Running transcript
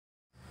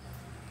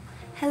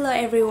Hello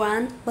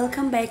everyone,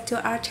 welcome back to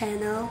our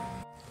channel.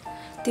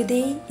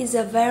 Today is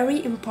a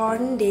very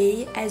important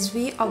day as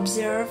we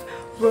observe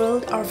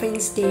World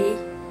Orphans Day.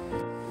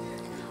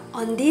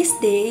 On this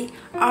day,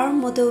 our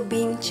motto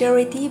being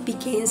charity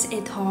begins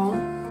at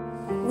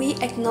home. We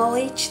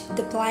acknowledge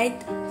the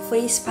plight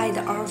faced by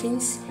the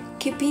orphans,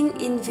 keeping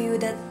in view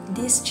that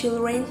these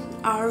children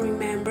are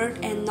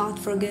remembered and not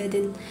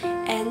forgotten,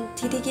 and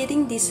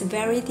dedicating this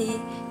very day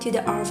to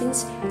the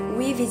orphans,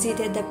 we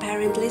visited the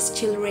parentless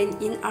children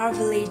in our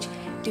village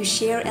to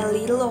share a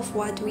little of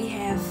what we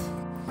have.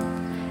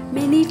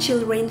 Many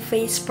children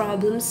face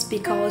problems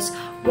because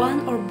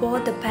one or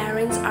both the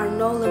parents are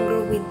no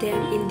longer with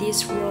them in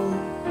this world.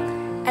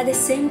 At the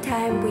same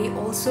time, we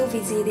also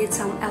visited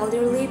some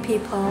elderly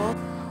people.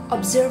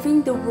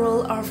 Observing the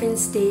World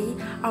Orphans Day,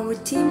 our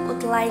team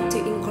would like to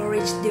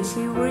encourage the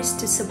viewers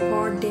to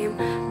support them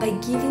by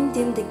giving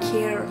them the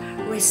care,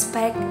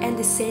 respect, and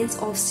the sense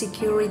of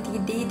security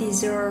they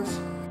deserve.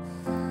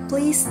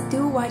 Please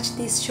do watch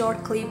this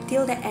short clip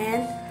till the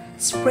end,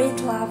 spread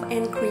love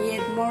and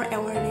create more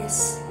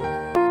awareness.